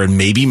be here. And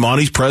maybe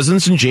Monty's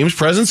presence and James'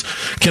 presence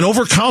can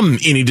overcome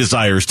any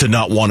desires to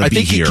not want to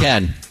be here.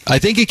 I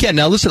think it can.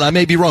 Now, listen, I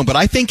may be wrong, but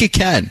I think it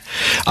can.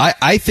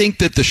 I think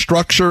that the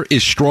structure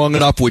is strong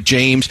enough with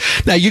James.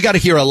 Now, you got to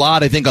hear a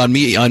lot. I think on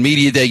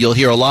Media Day, you'll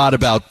hear a lot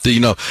about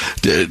the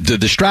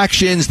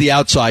distractions, the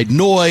outside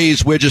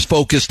noise. We're just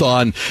focused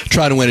on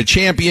trying to win a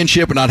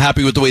championship. We're not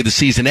happy with the way the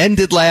season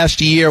ended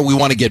last year. We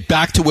want to get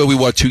back to where we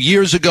were 2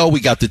 years ago. We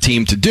got the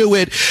team to do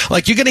it.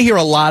 Like, you're going to hear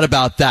a lot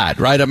about that,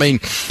 right? I mean,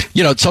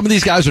 some of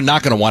these guys are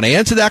not going to want to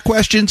answer that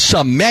question.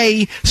 Some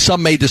may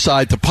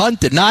decide to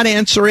punt and not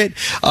answer it.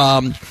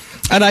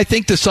 And I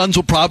think the Suns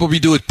will probably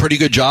do a pretty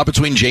good job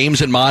between James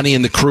and Monty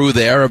and the crew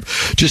there of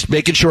just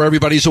making sure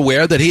everybody's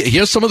aware that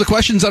here's some of the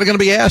questions that are going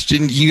to be asked,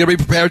 and you got to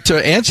be prepared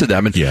to answer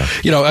them. And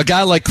a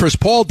guy like Chris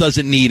Paul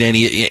doesn't need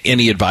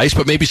any advice,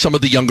 but maybe some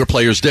of the younger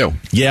players do.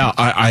 Yeah,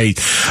 I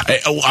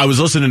was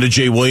listening to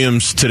Jay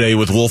Williams today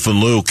with Wolf and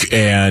Luke,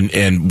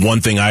 and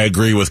one thing I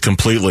agree with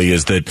completely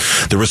is that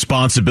the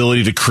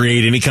responsibility to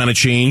create any kind of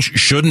change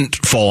shouldn't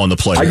fall on the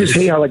players. I just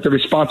hate how the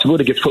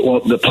responsibility gets put.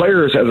 Well, the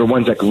players are the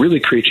ones that can really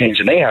create change,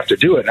 and they have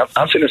to do it.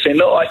 I'm sitting there saying,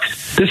 no,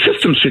 the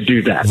system should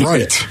do that.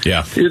 Right.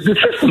 Yeah. The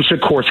system should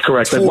course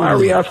correct. Like, why are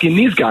we asking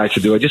these guys to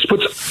do it? It just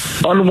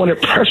puts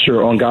unwanted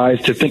pressure on guys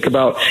to think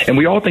about, and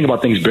we all think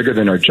about things bigger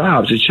than our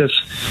jobs. It's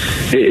just,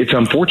 it's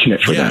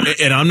unfortunate for them.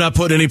 And I'm not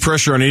putting any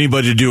pressure on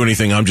anybody to do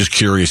anything. I'm just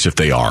curious if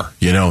they are.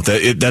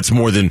 That's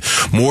more than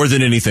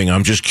anything.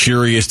 I'm just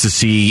curious to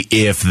see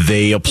if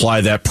they apply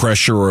that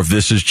pressure or if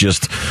this is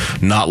just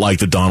not like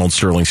the Donald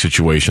Sterling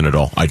situation at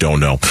all. I don't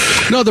know.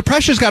 No, the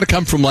pressure's got to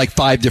come from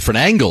 5 different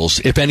angles.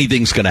 If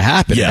anything's going to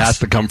happen, It has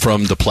to come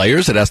from the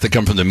players. It has to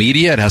come from the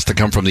media. It has to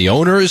come from the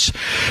owners,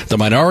 the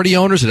minority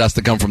owners. It has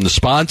to come from the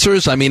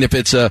sponsors. I mean, if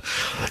it's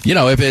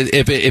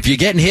if you're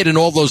getting hit in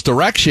all those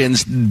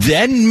directions,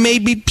 then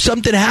maybe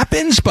something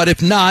happens. But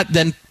if not,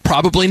 then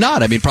probably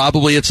not. I mean,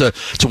 probably it's a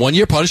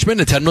 1-year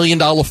punishment, a $10 million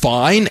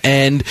fine,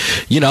 and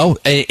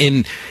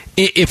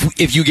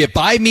if you get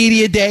by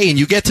Media Day and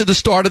you get to the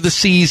start of the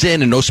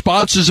season and no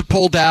sponsors have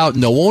pulled out,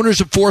 no owners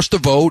have forced a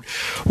vote,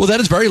 well, then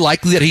it's very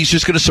likely that he's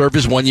just going to serve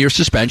his 1-year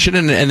suspension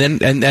and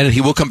then he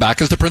will come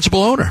back as the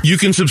principal owner. You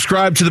can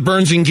subscribe to the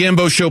Burns and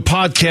Gambo Show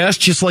podcast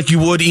just like you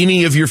would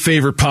any of your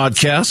favorite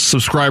podcasts.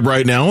 Subscribe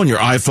right now on your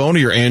iPhone or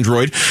your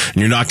Android, and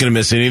you're not going to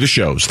miss any of the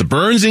shows. The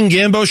Burns and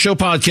Gambo Show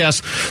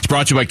podcast is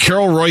brought to you by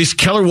Carol Royce,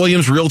 Keller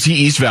Williams Realty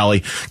East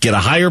Valley. Get a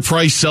higher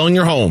price selling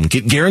your home.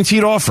 Get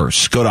guaranteed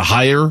offers. Go to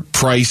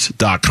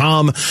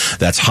higherprice.com.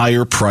 That's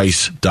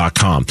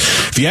higherprice.com.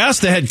 If you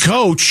ask the head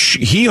coach,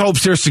 he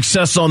hopes their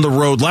success on the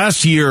road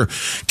last year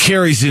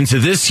carries into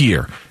this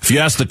year. If you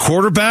ask the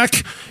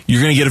quarterback,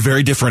 you're going to get a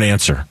very different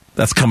answer.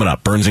 That's coming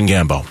up. Burns and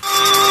Gambo.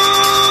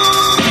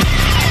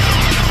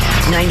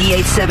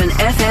 98.7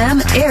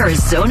 FM,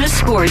 Arizona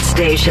Sports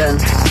Station.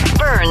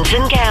 Burns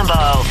and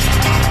Gambo.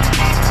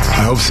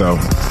 I hope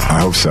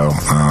so.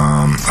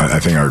 I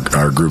think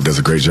our group does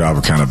a great job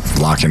of kind of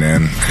locking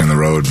in the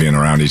road, being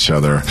around each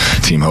other,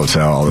 team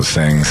hotel, all those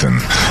things.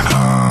 And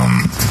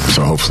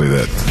so hopefully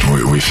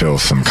that we feel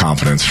some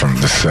confidence from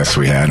the success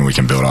we had and we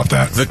can build off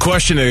that. The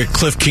question to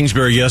Cliff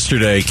Kingsbury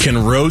yesterday, can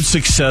road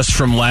success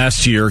from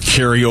last year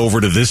carry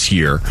over to this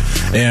year?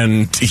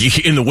 And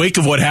in the wake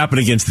of what happened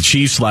against the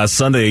Chiefs last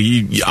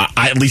Sunday,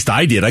 at least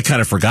I did. I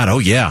kind of forgot, oh,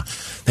 yeah,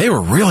 they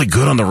were really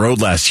good on the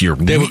road last year.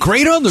 They were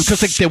great on them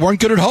because they weren't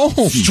good at home.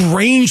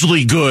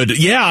 Strangely good.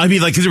 Yeah, I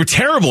mean, like, they were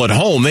terrible at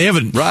home. They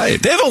haven't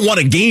won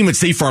a game at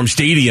State Farm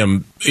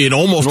Stadium in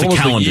almost a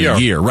calendar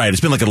year. Right. It's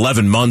been like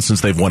 11 months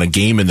since they've won a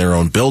game in their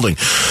own building.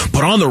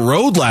 But on the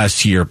road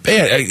last year,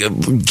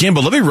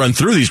 Gambo, let me run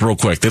through these real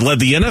quick. They led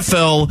the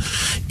NFL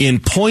in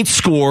points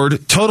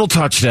scored, total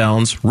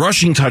touchdowns,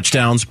 rushing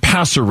touchdowns,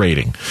 passer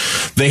rating.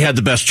 They had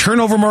the best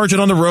turnover margin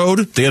on the road.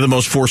 They had the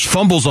most forced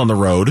fumbles on the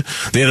road.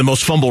 They had the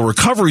most fumble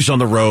recoveries on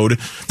the road.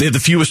 They had the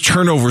fewest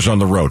turnovers on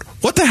the road.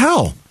 What the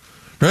hell?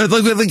 Right?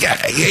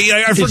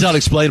 It's not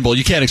explainable.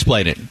 You can't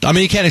explain it. I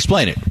mean, you can't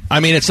explain it.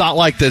 I mean, it's not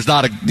like there's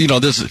not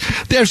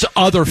there's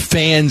other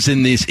fans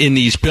in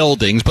these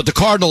buildings, but the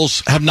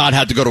Cardinals have not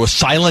had to go to a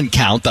silent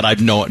count that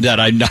I've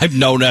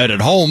known at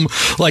home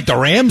like the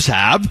Rams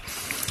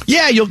have.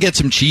 Yeah, you'll get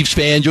some Chiefs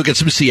fans, you'll get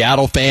some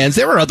Seattle fans.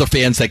 There are other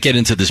fans that get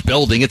into this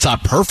building. It's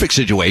not a perfect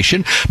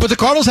situation, but the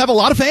Cardinals have a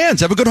lot of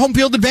fans, have a good home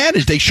field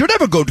advantage. They should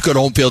have a good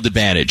home field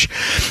advantage,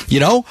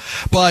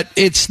 but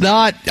it's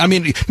not. I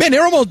mean, man,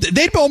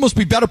 they'd almost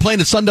be better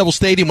playing at Sun Devil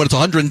Stadium when it's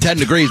 110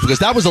 degrees because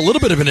that was a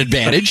little bit of an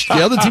advantage. The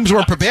other teams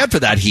weren't prepared for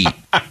that heat.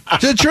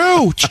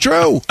 It's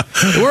true.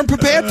 They weren't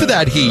prepared for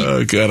that heat.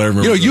 Oh, God, I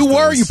remember.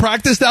 You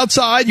practiced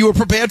outside, you were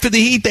prepared for the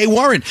heat. They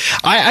weren't.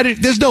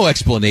 There's no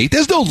explanation.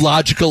 There's no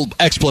logical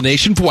explanation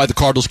for why the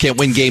Cardinals can't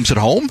win games at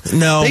home.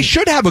 No. They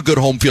should have a good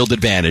home field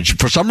advantage.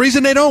 For some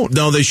reason, they don't.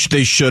 No, they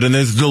should, and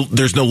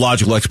there's no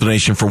logical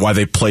explanation for why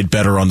they played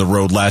better on the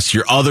road last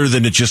year, other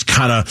than to just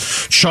kind of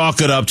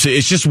chalk it up to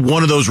it's just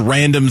one of those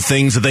random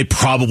things that they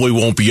probably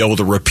won't be able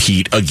to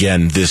repeat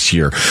again this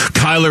year.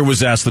 Kyler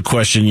was asked the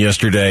question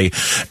yesterday,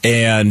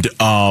 and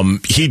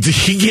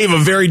he gave a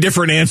very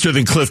different answer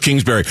than Cliff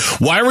Kingsbury.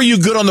 Why were you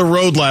good on the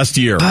road last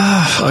year?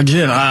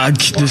 Again,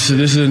 this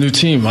is a new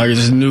team.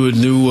 It's just a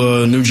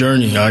new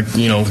journey.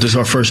 This is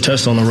our first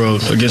test on the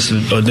road against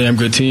a damn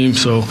good team,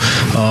 so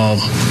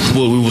we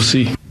will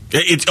see.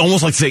 It's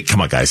almost like to say,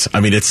 come on, guys. I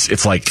mean,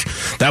 it's like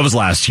that was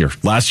last year.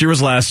 Last year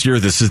was last year.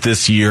 This is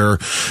this year.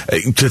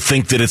 To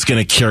think that it's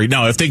going to carry.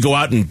 Now, if they go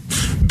out and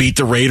beat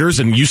the Raiders,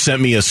 and you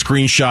sent me a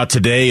screenshot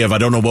today of I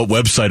don't know what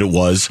website it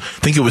was. I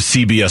think it was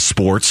CBS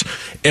Sports.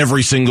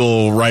 Every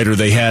single writer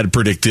they had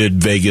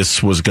predicted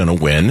Vegas was going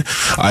to win.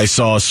 I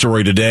saw a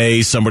story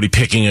today, somebody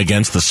picking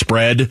against the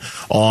spread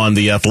on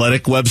the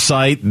Athletic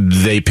website.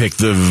 They picked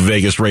the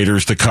Vegas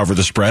Raiders to cover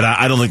the spread.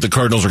 I don't think the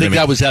Cardinals are going to.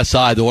 I think that was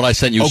SI, the one I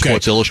sent you, okay.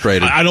 Sports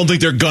Illustrated. I don't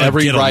think they're going to.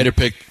 Every writer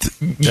picked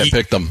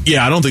them.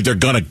 Yeah, I don't think they're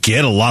going to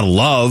get a lot of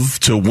love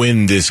to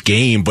win this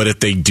game. But if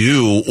they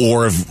do,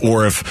 or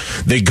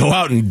if they go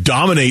out and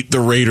dominate the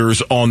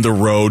Raiders on the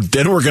road,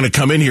 then we're going to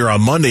come in here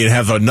on Monday and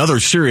have another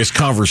serious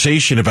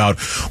conversation about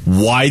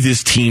why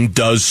this team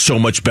does so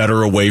much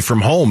better away from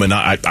home. And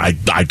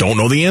I don't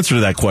know the answer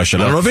to that question.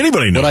 I don't know if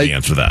anybody knows the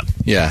answer to that.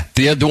 Yeah,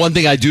 the one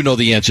thing I do know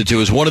the answer to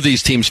is one of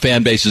these teams'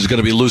 fan base is going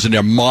to be losing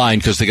their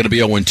mind because they're going to be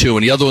 0-2,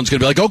 and the other one's going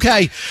to be like,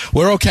 okay,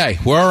 we're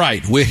all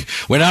right.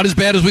 We're not as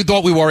bad as we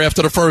thought we were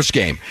after the first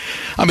game.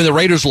 I mean, the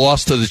Raiders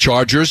lost to the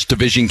Chargers,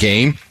 division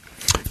game.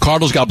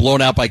 Cardinals got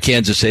blown out by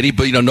Kansas City,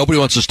 but nobody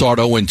wants to start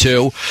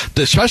 0-2.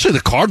 Especially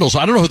the Cardinals.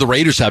 I don't know who the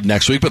Raiders have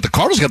next week, but the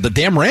Cardinals got the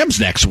damn Rams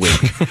next week.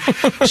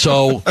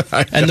 So,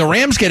 and the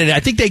Rams get it. I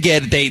think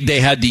they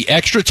had the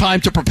extra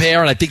time to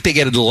prepare, and I think they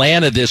get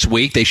Atlanta this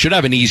week. They should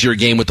have an easier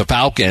game with the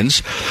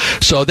Falcons.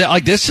 So,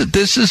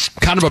 this is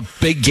kind of a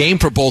big game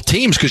for both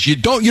teams because you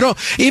don't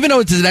even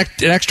though it's an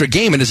extra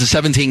game and it's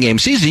a 17-game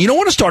season, you don't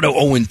want to start at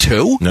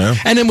 0-2. No.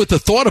 And then with the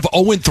thought of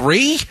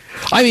 0-3,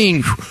 I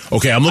mean,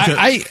 okay, I'm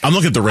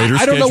looking at the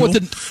Raiders. I don't know what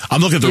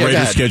I'm looking at the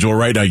Raiders schedule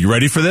right now. You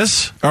ready for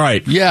this? All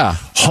right. Yeah.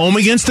 Home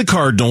against the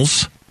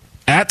Cardinals,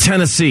 at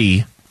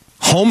Tennessee,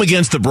 home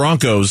against the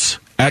Broncos,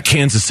 at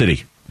Kansas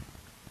City.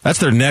 That's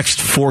their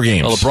next 4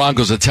 games. Well, the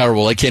Broncos are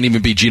terrible. They can't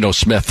even beat Geno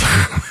Smith.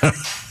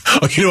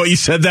 Oh, you know what? You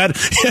said that?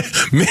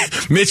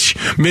 Mitch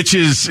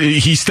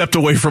he stepped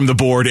away from the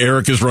board.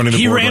 Eric is running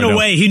the board. He ran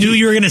away. He knew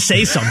you were going to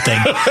say something.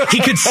 He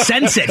could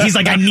sense it. He's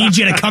like, I need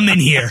you to come in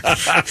here.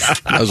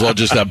 As well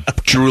just have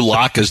Drew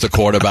Lock as the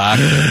quarterback.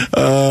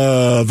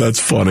 That's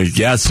funny.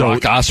 Yeah, so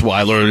Brock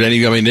Osweiler.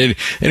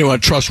 Anyone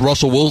trust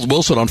Russell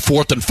Wilson on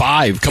 4th and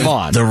 5? Come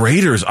on. The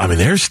Raiders,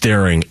 they're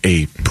staring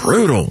a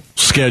brutal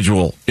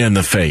schedule in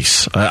the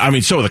face.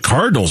 So are the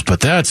Cardinals, but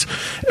that's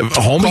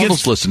home Cardinals,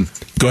 against... Listen.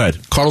 Go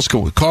ahead.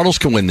 Cardinals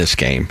can win this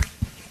game.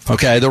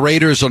 Okay, the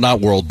Raiders are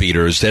not world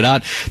beaters. They're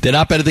not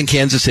better than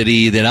Kansas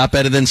City. They're not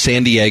better than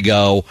San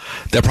Diego.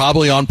 They're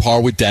probably on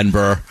par with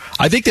Denver.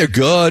 I think they're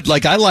good.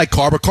 Like, I like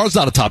Carr, but Carr's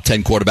not a top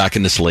 10 quarterback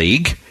in this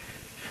league,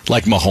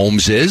 like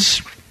Mahomes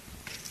is.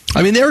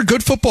 I mean, they're a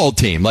good football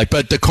team.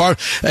 But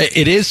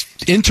it is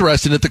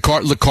interesting that the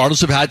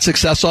Cardinals have had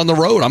success on the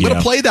road. I'm going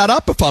to play that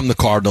up if I'm the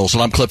Cardinals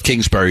and I'm Cliff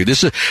Kingsbury.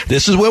 This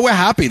is where we're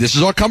happy. This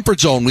is our comfort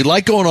zone. We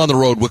like going on the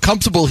road. We're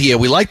comfortable here.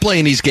 We like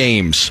playing these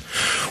games.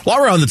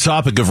 While we're on the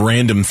topic of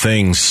random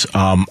things,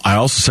 I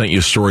also sent you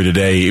a story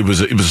today. It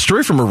was a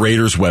story from a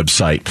Raiders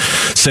website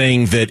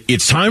saying that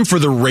it's time for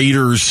the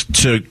Raiders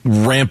to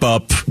ramp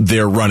up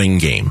their running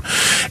game,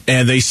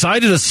 and they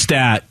cited a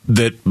stat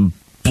that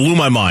blew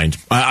my mind.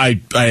 I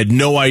had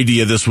no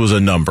idea this was a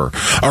number.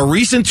 A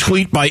recent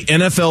tweet by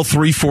NFL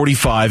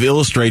 345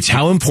 illustrates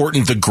how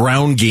important the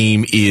ground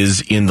game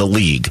is in the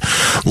league.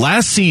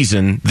 Last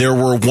season, there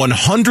were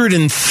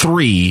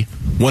 103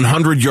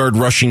 100-yard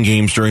rushing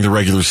games during the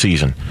regular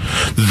season.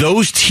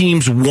 Those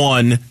teams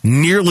won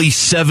nearly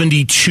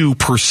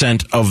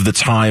 72% of the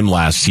time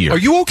last year. Are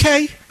you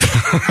okay?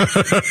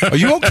 Are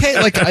you okay?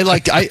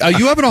 Are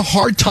you having a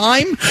hard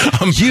time?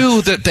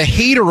 You, the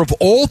hater of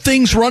all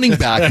things running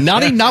back,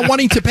 not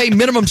wanting to pay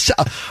minimum.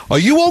 Are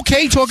you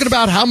okay talking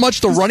about how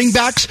much the running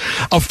backs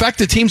affect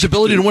the team's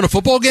ability to win a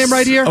football game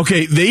right here?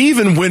 Okay, they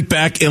even went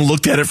back and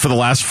looked at it for the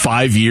last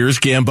 5 years,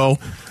 Gambo.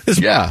 This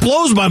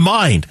blows my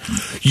mind.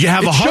 You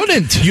have a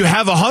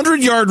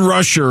 100-yard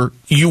rusher,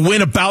 you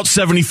win about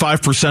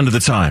 75% of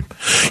the time.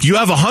 You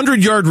have a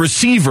 100-yard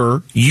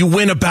receiver, you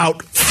win about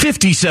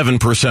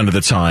 57% of the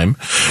time.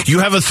 You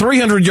have a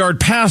 300-yard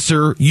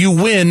passer, you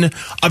win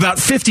about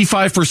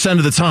 55%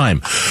 of the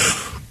time.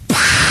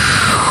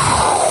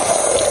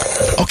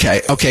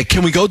 Okay.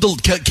 Can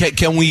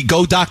we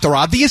go Dr.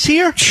 Obvious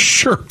here?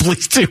 Sure,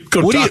 please do.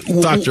 Go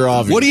Dr.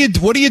 Obvious.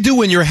 What do you do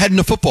when you're heading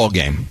a football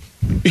game?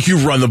 You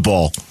run the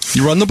ball.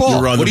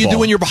 What do you do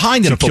when you're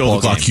behind in a football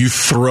game? You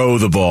throw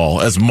the ball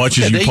as much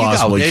as you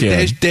possibly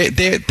can.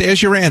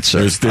 There's your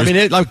answer. This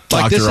isn't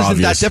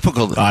that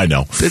difficult. I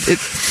know.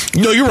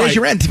 No, you're right.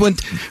 Your end. When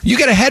you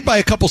get ahead by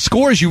a couple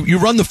scores, you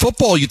run the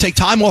football. You take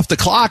time off the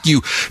clock.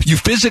 You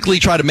physically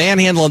try to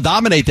manhandle and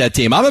dominate that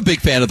team. I'm a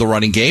big fan of the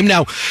running game.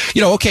 Now,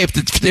 okay,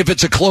 if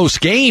it's a close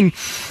game,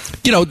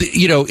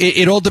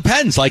 it all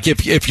depends. Like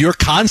if you're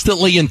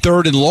constantly in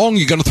 3rd and long,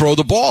 you're going to throw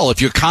the ball.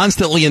 If you're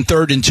constantly in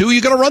 3rd and 2,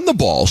 you're going to run the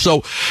ball.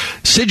 So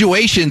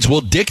situations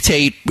will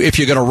dictate if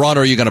you're going to run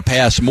or you're going to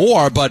pass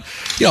more. But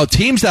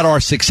teams that are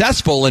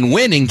successful and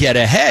win and get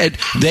ahead,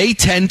 they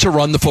tend to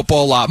run the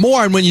football a lot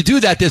more. And when you do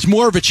that, there's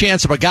more of a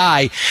chance of a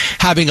guy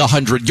having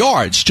 100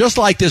 yards. Just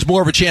like there's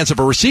more of a chance of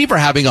a receiver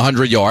having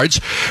 100 yards.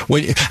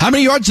 How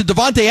many yards did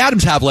Devontae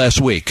Adams have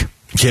last week?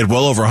 He had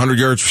well over 100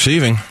 yards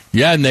receiving.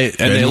 Yeah, and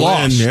they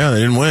lost. Yeah, they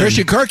didn't win.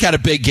 Christian Kirk had a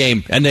big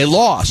game, and they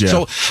lost. Yeah.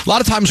 So a lot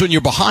of times when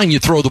you're behind, you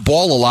throw the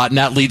ball a lot, and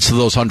that leads to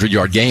those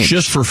 100-yard games.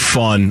 Just for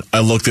fun,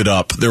 I looked it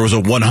up. There was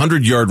a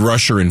 100-yard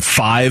rusher in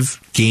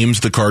 5 games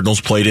the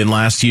Cardinals played in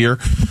last year.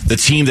 The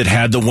team that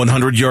had the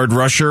 100-yard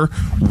rusher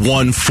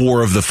won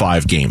 4 of the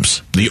 5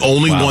 games. The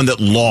only one that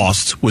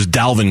lost was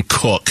Dalvin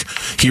Cook.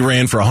 He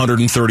ran for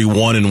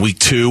 131 in week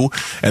 2,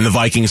 and the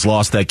Vikings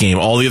lost that game.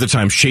 All the other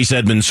times, Chase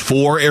Edmonds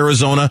for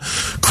Arizona,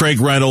 Craig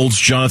Reynolds,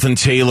 Jonathan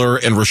Taylor,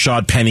 and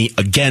Rashad Penny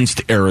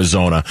against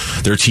Arizona.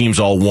 Their teams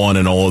all won,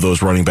 and all of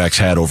those running backs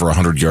had over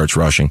 100 yards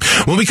rushing.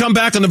 When we come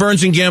back on the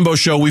Burns and Gambo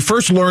show, we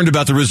first learned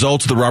about the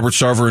results of the Robert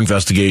Sarver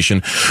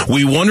investigation.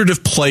 We wondered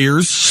if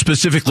players,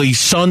 specifically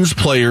Suns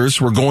players,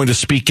 were going to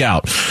speak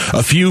out.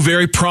 A few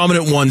very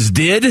prominent ones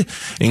did,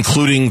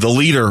 including the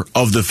leader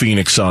of the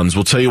Phoenix Suns.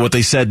 We'll tell you what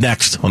they said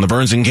next on the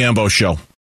Burns and Gambo show.